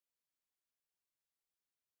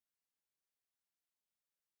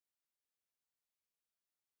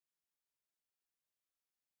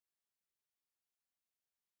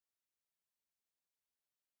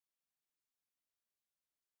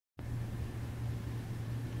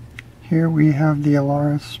Here we have the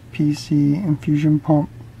Alaris PC infusion pump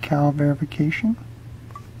cal verification.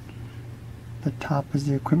 The top is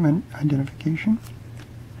the equipment identification.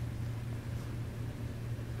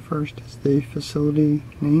 First is the facility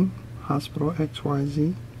name, Hospital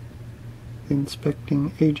XYZ. The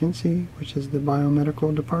inspecting agency, which is the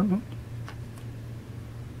Biomedical department.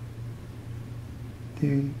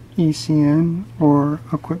 The ECN or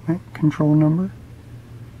equipment control number,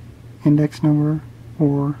 index number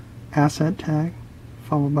or asset tag,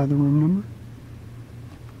 followed by the room number.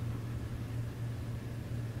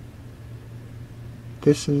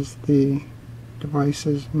 This is the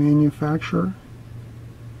device's manufacturer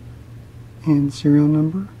and serial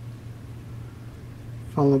number,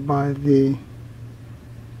 followed by the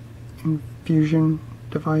infusion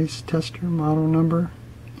device tester model number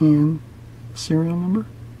and serial number.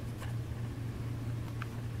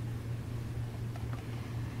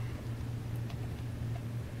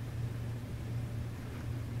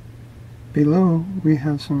 Below we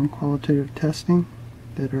have some qualitative testing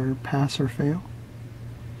that are pass or fail.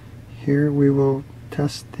 Here we will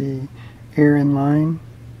test the air in line,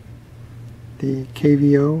 the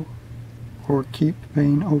KVO or keep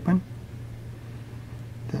vein open,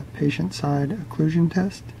 the patient side occlusion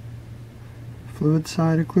test, fluid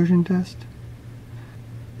side occlusion test,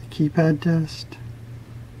 the keypad test,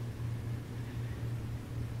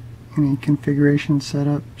 any configuration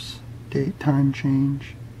setups, date, time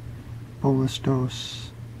change, bolus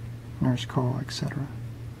dose, nurse call, etc.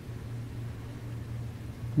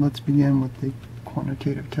 Let's begin with the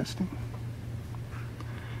quantitative testing.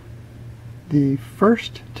 The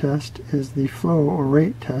first test is the flow or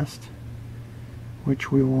rate test,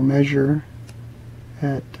 which we will measure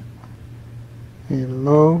at a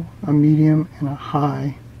low, a medium, and a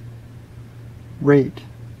high rate.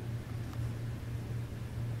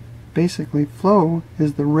 Basically, flow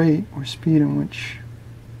is the rate or speed in which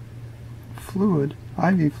fluid,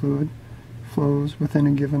 IV fluid, flows within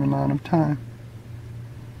a given amount of time.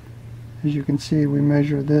 As you can see, we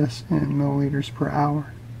measure this in milliliters per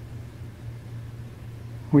hour,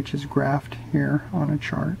 which is graphed here on a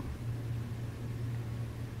chart.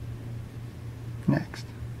 Next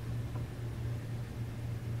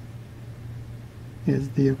is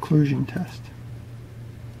the occlusion test.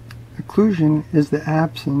 Occlusion is the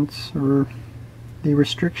absence or the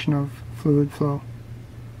restriction of fluid flow.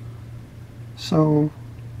 So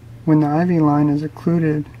when the IV line is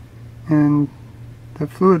occluded and the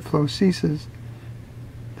fluid flow ceases,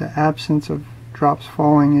 the absence of drops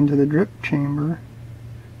falling into the drip chamber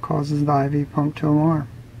causes the IV pump to alarm.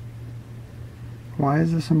 Why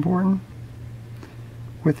is this important?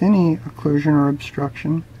 With any occlusion or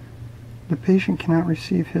obstruction, the patient cannot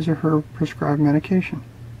receive his or her prescribed medication.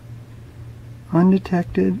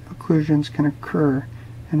 Undetected occlusions can occur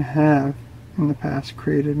and have in the past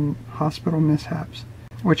created hospital mishaps,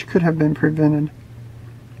 which could have been prevented.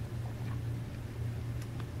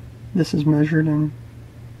 This is measured in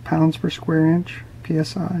pounds per square inch,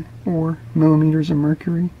 PSI, or millimeters of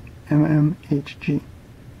mercury, mmHg.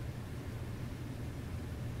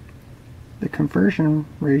 The conversion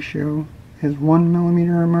ratio is 1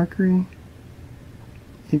 millimeter of mercury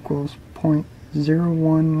equals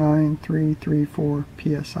 0.019334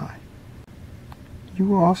 psi. You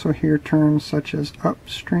will also hear terms such as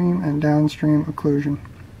upstream and downstream occlusion.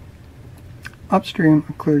 Upstream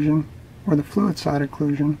occlusion, or the fluid side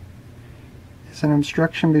occlusion, is an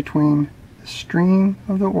obstruction between the stream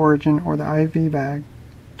of the origin or the IV bag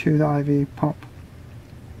to the IV pump.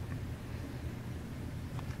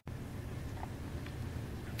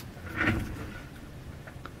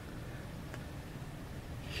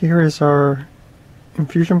 Here is our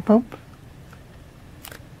infusion pump,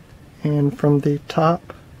 and from the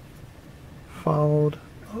top followed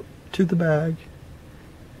up to the bag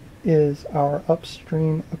is our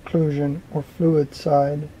upstream occlusion or fluid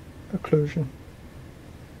side occlusion.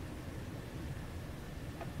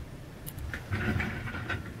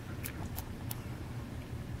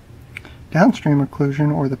 Downstream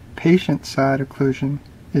occlusion, or the patient side occlusion,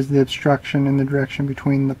 is the obstruction in the direction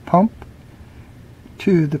between the pump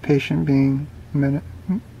to the patient being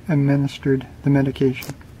administered the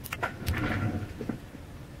medication.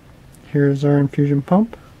 Here's our infusion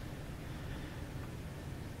pump.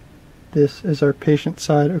 This is our patient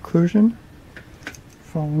side occlusion,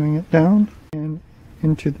 following it down and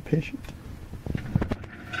into the patient.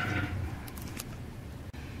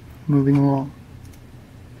 Moving along.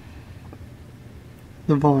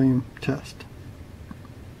 The volume test.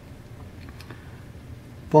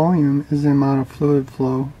 Volume is the amount of fluid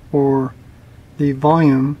flow, or the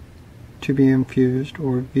volume to be infused,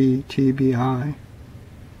 or VTBI,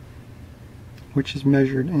 which is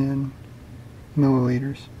measured in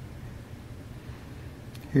milliliters.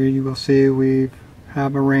 Here you will see we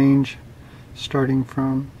have a range starting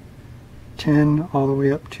from 10 all the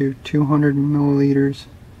way up to 200 milliliters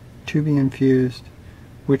to be infused,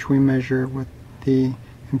 which we measure with the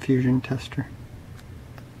infusion tester.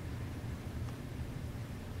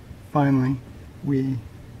 Finally, we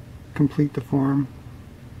complete the form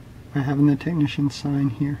by having the technician sign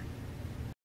here.